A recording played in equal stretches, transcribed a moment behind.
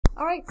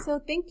right, so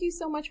thank you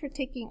so much for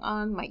taking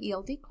on my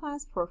ELD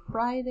class for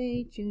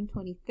Friday, June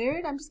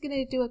 23rd. I'm just going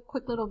to do a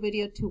quick little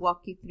video to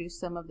walk you through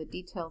some of the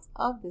details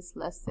of this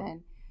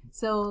lesson.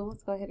 So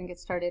let's go ahead and get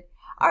started.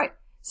 All right,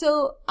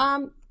 so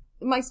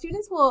my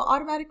students will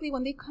automatically,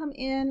 when they come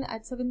in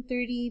at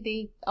 7:30,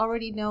 they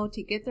already know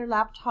to get their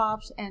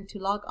laptops and to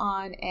log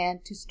on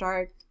and to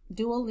start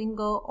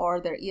Duolingo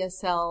or their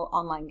ESL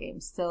online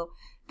games. So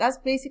that's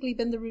basically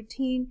been the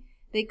routine.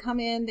 They come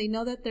in, they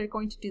know that they're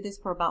going to do this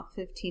for about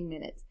 15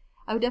 minutes.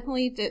 I would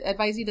definitely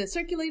advise you to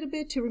circulate a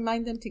bit to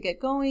remind them to get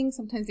going.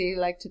 Sometimes they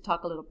like to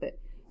talk a little bit.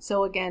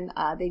 So again,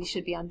 they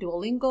should be on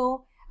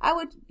Duolingo. I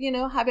would,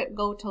 have it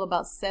go till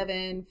about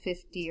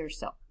 7:50 or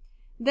so.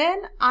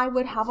 Then I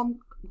would have them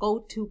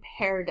go to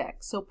Pear Deck.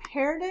 So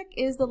Pear Deck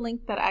is the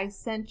link that I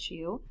sent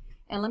you.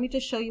 And let me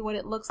just show you what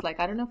it looks like.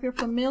 I don't know if you're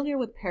familiar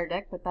with Pear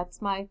Deck, but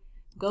that's my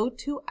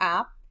go-to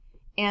app.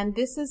 And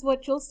this is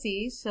what you'll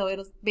see. So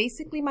it's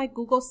basically my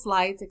Google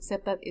Slides,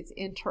 except that it's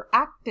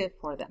interactive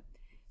for them.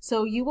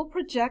 So you will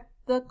project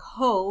the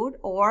code,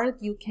 or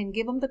you can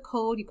give them the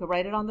code. You could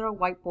write it on their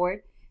whiteboard.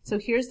 So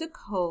here's the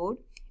code,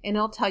 and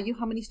it'll tell you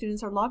how many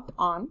students are logged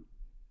on.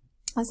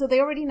 And so they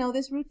already know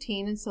this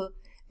routine, and so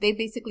they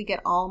basically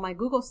get all my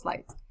Google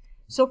Slides.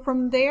 So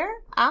from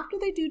there, after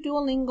they do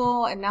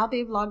Duolingo, and now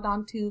they've logged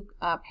on to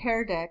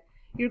Pear Deck,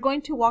 you're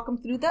going to walk them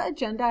through the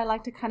agenda. I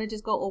like to kind of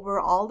just go over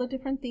all the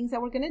different things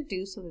that we're going to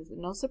do so there's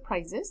no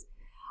surprises.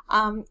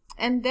 And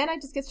then I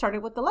just get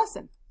started with the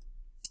lesson.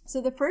 So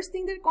the first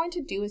thing they're going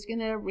to do is going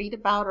to read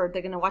about, or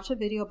they're going to watch a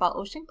video about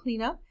ocean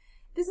cleanup.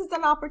 This is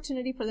an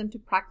opportunity for them to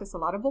practice a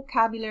lot of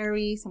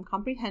vocabulary, some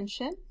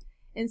comprehension.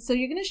 And so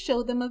you're going to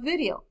show them a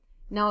video.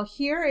 Now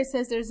here it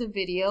says there's a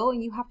video,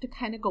 and you have to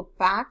kind of go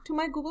back to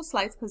my Google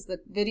Slides because the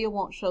video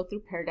won't show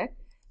through Pear Deck.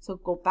 So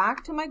go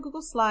back to my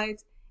Google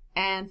Slides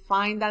and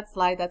find that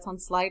slide that's on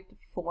slide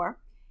 4,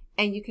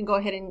 and you can go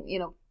ahead and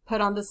put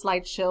on the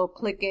slideshow,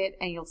 click it,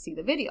 and you'll see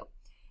the video.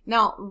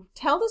 Now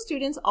tell the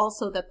students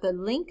also that the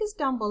link is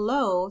down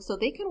below so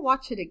they can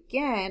watch it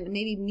again,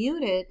 maybe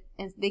mute it,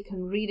 and they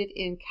can read it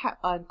in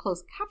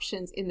closed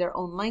captions in their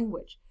own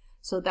language.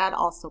 So that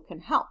also can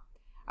help.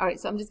 All right,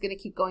 so I'm just going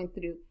to keep going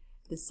through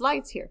the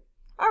slides here.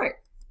 All right.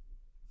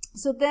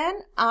 So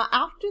then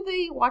after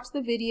they watch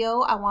the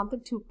video, I want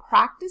them to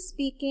practice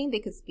speaking. They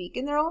could speak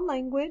in their own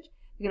language.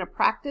 They're going to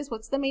practice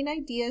what's the main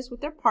ideas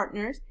with their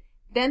partners.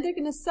 Then they're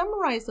going to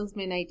summarize those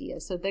main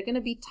ideas. So they're going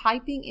to be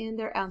typing in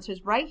their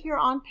answers right here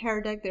on Pear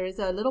Deck. There is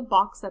a little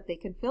box that they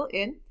can fill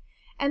in.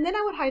 And then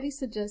I would highly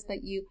suggest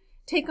that you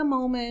take a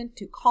moment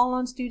to call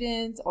on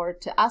students or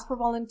to ask for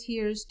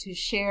volunteers to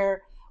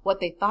share what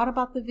they thought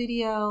about the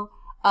video.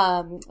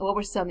 What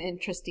were some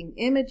interesting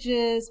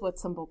images?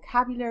 What's some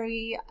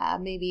vocabulary?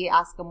 Maybe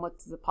ask them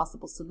what's the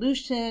possible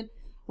solution.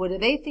 What do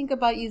they think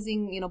about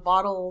using,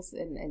 bottles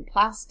and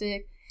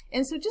plastic?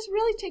 And so just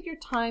really take your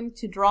time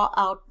to draw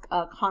out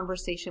a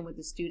conversation with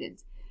the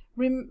students.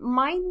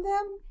 Remind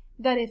them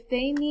that if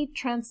they need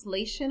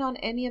translation on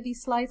any of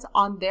these slides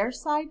on their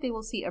side, they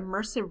will see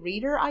immersive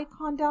reader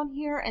icon down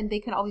here, and they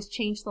can always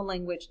change the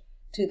language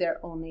to their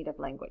own native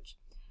language.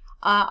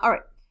 All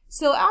right.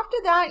 So after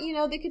that,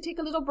 they could take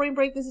a little brain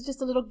break. This is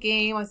just a little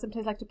game. I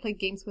sometimes like to play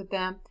games with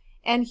them.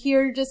 And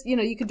here, just,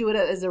 you could do it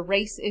as a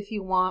race if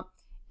you want.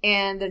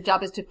 And their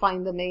job is to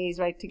find the maze,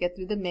 right, to get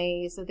through the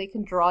maze. So they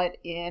can draw it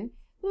in.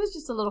 It was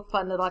just a little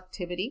fun little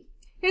activity.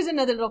 Here's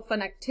another little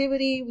fun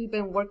activity. We've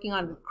been working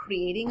on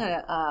creating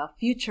a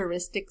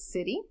futuristic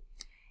city.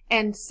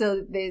 And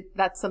so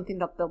that's something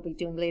that they'll be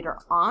doing later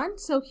on.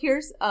 So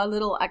here's a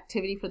little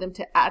activity for them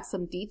to add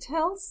some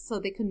details so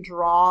they can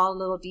draw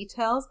little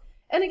details.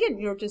 And again,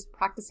 you're just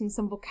practicing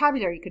some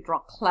vocabulary. You could draw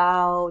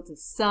clouds, the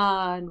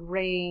sun,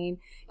 rain,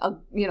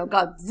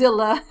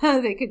 Godzilla.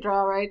 They could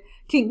draw, right?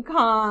 King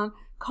Kong,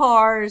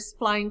 cars,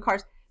 flying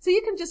cars. So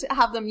you can just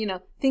have them,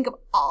 think of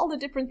all the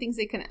different things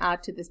they can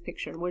add to this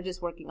picture. And we're just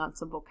working on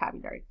some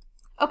vocabulary.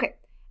 Okay.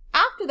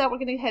 After that, we're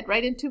going to head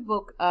right into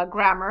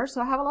grammar.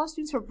 So I have a lot of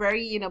students who are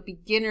very,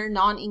 beginner,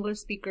 non-English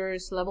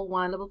speakers, level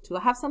 1, level 2.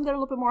 I have some that are a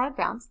little bit more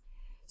advanced.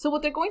 So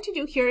what they're going to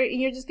do here, and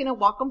you're just going to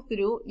walk them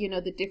through,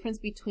 the difference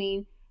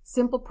between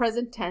simple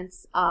present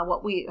tense,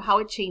 how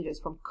it changes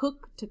from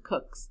cook to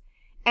cooks.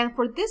 And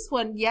for this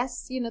one,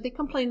 yes, they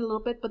complain a little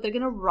bit, but they're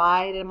going to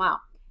write them out.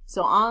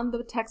 So on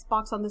the text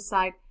box on the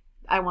side,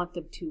 I want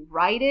them to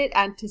write it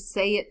and to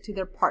say it to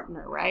their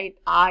partner, right?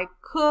 I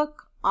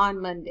cook on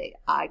Monday.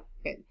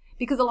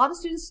 Because a lot of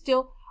students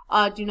still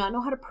do not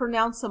know how to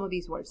pronounce some of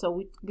these words.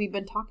 So we've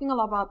been talking a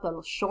lot about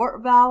the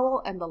short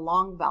vowel and the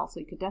long vowel.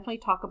 So you could definitely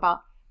talk about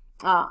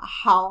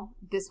how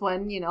this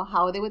one,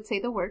 how they would say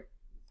the word.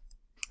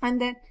 And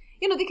then,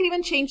 they could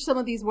even change some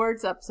of these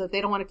words up. So if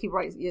they don't want to keep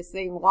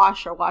saying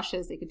wash or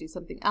washes, they could do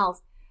something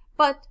else.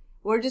 But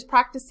we're just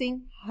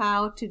practicing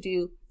how to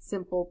do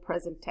simple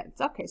present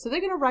tense. Okay, so they're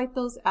going to write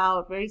those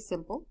out, very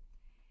simple.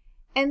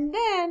 And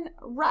then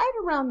right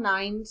around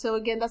 9, so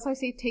again, that's why I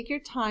say take your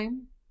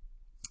time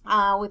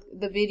with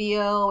the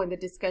video and the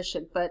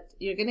discussion, but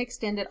you're going to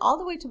extend it all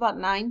the way to about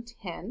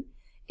 9:10.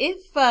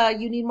 If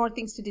you need more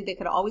things to do, they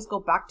could always go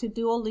back to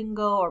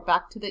Duolingo or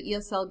back to the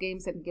ESL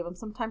games and give them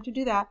some time to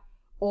do that,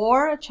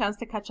 or a chance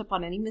to catch up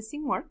on any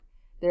missing work.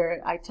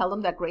 I tell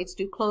them that grades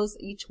do close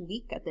each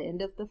week at the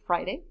end of the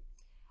Friday.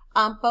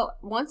 But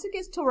once it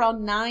gets to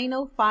around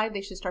 9:05,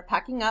 they should start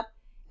packing up.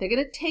 They're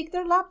going to take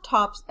their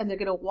laptops and they're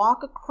going to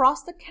walk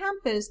across the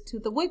campus to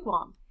the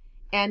wigwam.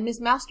 And Ms.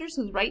 Masters,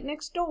 who's right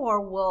next door,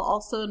 will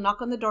also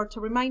knock on the door to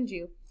remind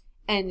you.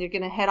 And you're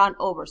going to head on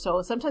over.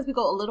 So sometimes we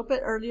go a little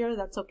bit earlier.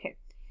 That's okay.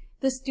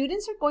 The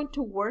students are going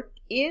to work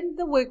in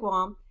the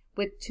wigwam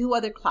with 2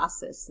 other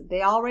classes.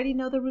 They already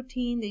know the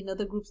routine. They know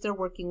the groups they're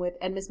working with.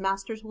 And Ms.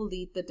 Masters will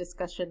lead the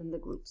discussion in the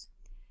groups.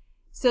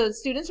 So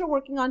students are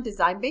working on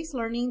design-based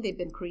learning. They've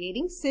been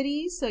creating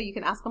cities. So you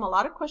can ask them a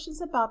lot of questions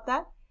about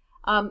that.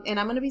 And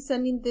I'm going to be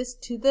sending this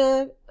to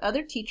the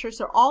other teachers.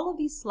 So all of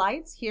these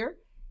slides here,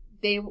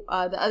 the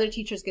other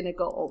teacher is going to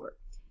go over.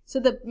 So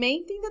the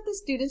main thing that the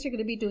students are going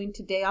to be doing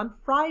today on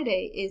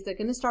Friday is they're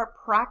going to start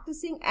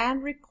practicing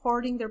and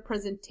recording their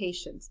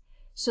presentations.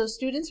 So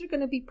students are going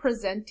to be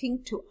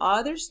presenting to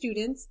other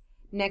students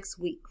next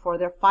week for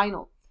their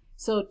final.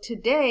 So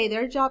today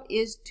their job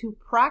is to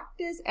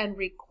practice and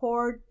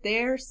record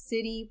their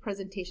city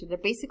presentation. They're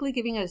basically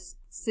giving a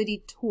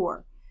city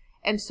tour.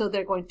 And so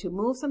they're going to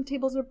move some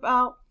tables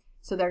about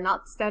so they're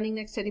not standing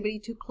next to anybody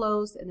too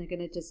close, and they're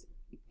going to just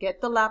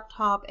get the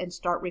laptop and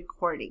start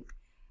recording.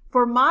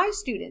 For my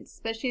students,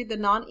 especially the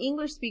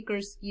non-English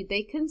speakers,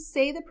 they can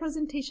say the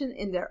presentation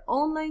in their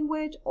own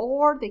language,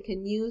 or they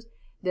can use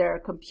their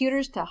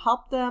computers to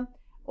help them,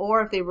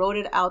 or if they wrote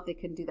it out, they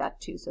can do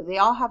that too. So they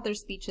all have their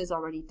speeches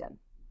already done.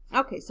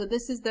 Okay, so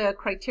this is the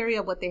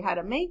criteria of what they had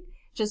to make,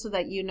 just so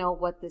that you know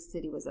what this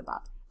city was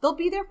about. They'll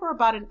be there for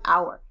about an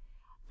hour.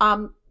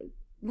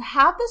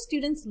 Have the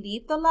students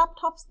leave the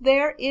laptops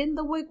there in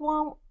the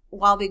wigwam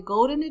while they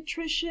go to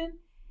nutrition,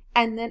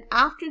 and then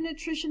after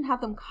nutrition,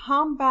 have them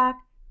come back,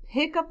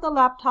 pick up the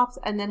laptops,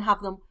 and then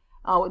have them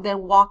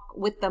then walk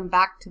with them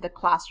back to the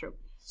classroom.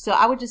 So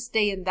I would just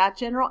stay in that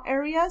general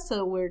area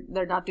so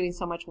they're not doing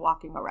so much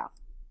walking around.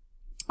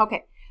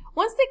 Okay,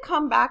 once they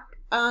come back,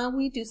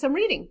 we do some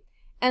reading.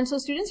 And so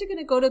students are going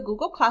to go to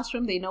Google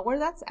Classroom. They know where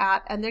that's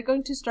at, and they're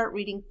going to start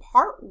reading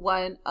part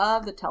 1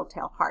 of the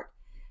Telltale Heart.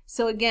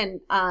 So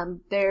again,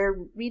 they're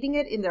reading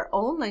it in their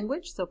own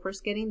language. So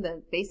first getting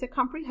the basic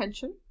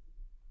comprehension.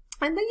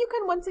 And then you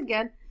can once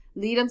again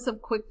lead them some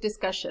quick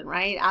discussion,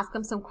 right? Ask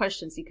them some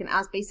questions. You can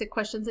ask basic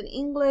questions in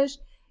English.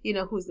 You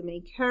know, who's the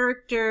main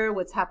character?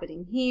 What's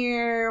happening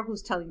here?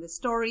 Who's telling the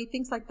story?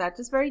 Things like that.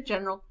 Just very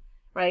general,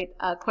 right?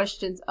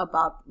 Questions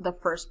about the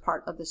first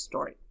part of the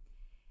story.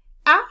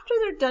 After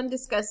they're done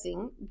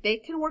discussing, they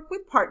can work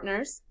with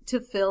partners to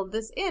fill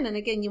this in. And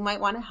again, you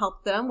might want to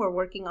help them. We're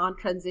working on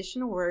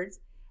transition words.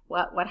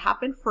 What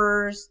happened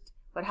first?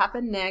 What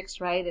happened next,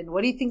 right? And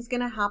what do you think is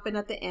going to happen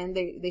at the end?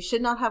 They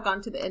should not have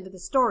gone to the end of the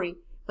story,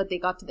 but they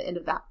got to the end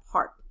of that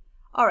part.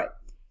 All right.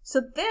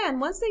 So then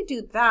once they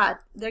do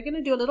that, they're going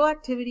to do a little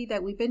activity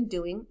that we've been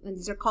doing. And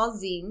these are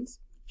called zines,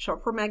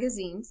 short for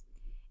magazines.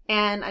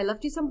 And I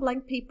left you some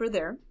blank paper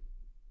there.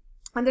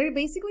 And they're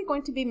basically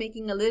going to be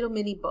making a little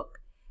mini book.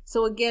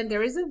 So again,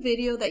 there is a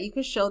video that you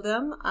can show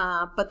them,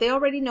 but they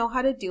already know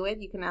how to do it.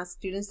 You can ask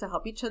students to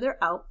help each other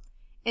out.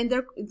 And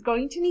they're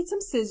going to need some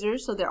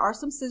scissors. So there are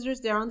some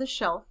scissors there on the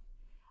shelf.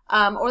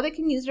 Or they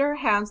can use their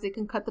hands. They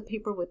can cut the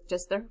paper with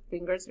just their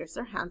fingers. Just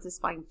their hands is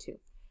fine too.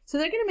 So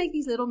they're going to make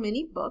these little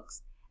mini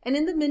books. And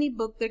in the mini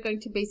book, they're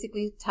going to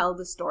basically tell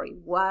the story.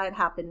 What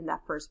happened in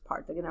that first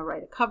part. They're going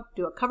to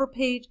do a cover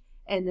page.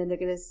 And then they're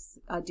going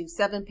to do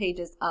 7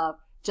 pages of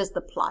just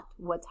the plot,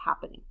 what's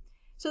happening.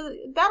 So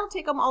that'll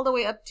take them all the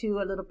way up to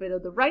a little bit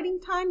of the writing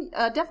time.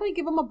 Definitely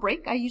give them a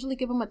break. I usually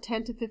give them a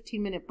 10 to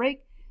 15 minute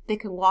break. They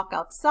can walk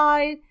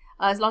outside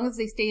as long as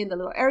they stay in the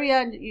little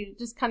area, and you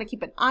just kind of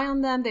keep an eye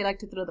on them. They like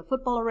to throw the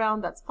football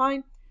around. That's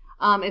fine.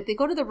 If they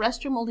go to the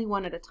restroom, only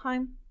one at a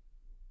time.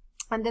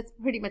 And that's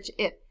pretty much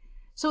it.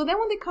 So then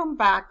when they come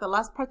back, the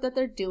last part that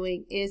they're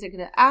doing is they're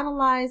going to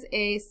analyze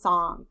a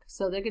song.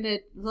 So they're going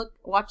to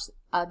watch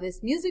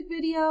this music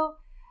video.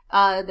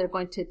 They're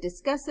going to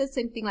discuss it,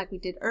 same thing like we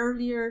did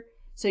earlier.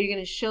 So you're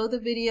going to show the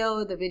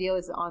video. The video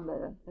is on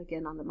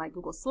my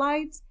Google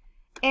Slides,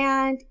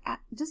 and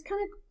just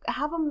kind of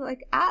have them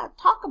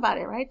talk about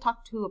it, right?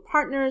 Talk to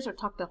partners or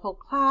talk to the whole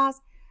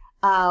class.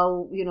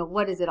 You know,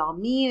 what does it all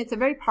mean? It's a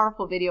very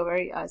powerful video,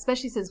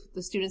 especially since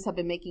the students have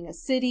been making a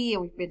city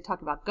and we've been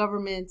talking about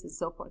governments and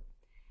so forth.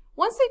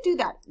 Once they do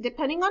that,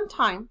 depending on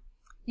time,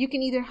 you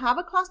can either have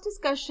a class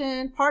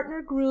discussion,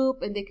 partner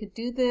group, and they could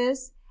do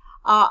this,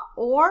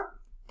 or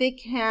they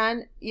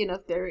can, you know,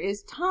 if there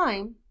is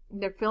time,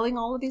 they're filling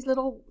all of these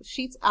little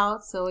sheets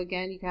out. So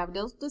again, you can have a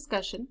little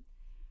discussion.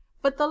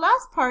 But the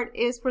last part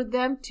is for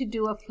them to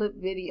do a flip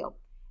video.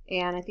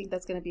 And I think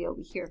that's going to be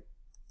over here.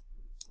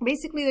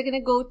 Basically, they're going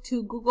to go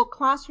to Google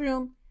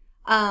Classroom.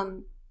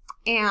 They're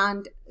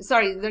going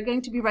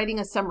to be writing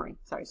a summary.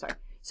 Sorry.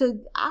 So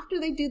after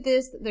they do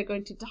this, they're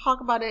going to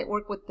talk about it,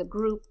 work with the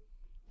group.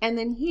 And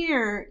then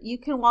here, you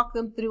can walk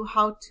them through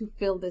how to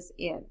fill this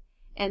in.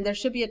 and there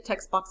should be a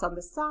text box on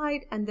the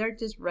side, and they're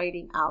just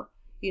writing out,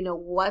 you know,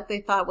 what they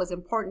thought was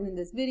important in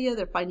this video.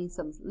 They're finding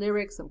some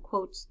lyrics, some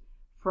quotes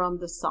from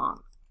the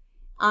song.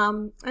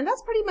 And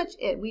that's pretty much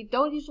it. We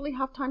don't usually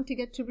have time to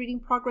get to reading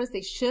progress.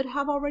 They should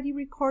have already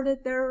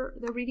recorded their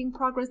reading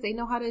progress. They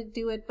know how to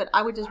do it, but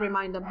I would just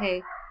remind them,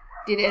 hey,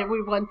 did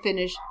everyone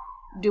finish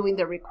doing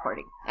the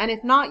recording? And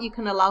if not, you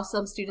can allow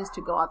some students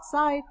to go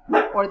outside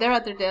or they're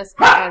at their desk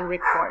and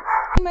record.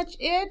 Pretty much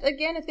it.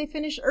 Again, if they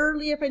finish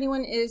early, if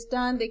anyone is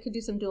done, they could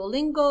do some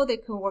Duolingo. They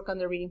can work on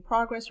their reading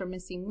progress or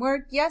missing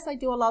work. Yes, I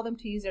do allow them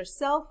to use their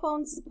cell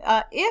phones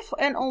if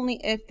and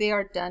only if they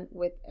are done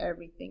with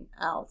everything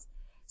else.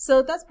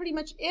 So that's pretty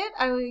much it.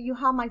 You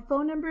have my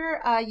phone number.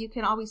 You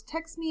can always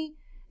text me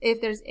if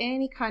there's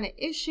any kind of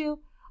issue.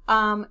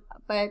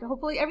 But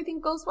hopefully everything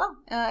goes well.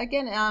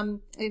 Again,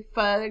 if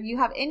you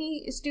have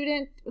any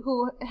student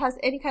who has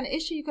any kind of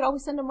issue, you could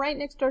always send them right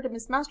next door to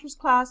Miss Master's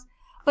class.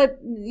 But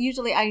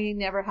usually I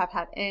never have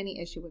had any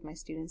issue with my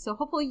students. So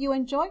hopefully you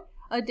enjoy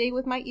a day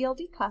with my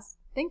ELD class.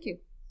 Thank you.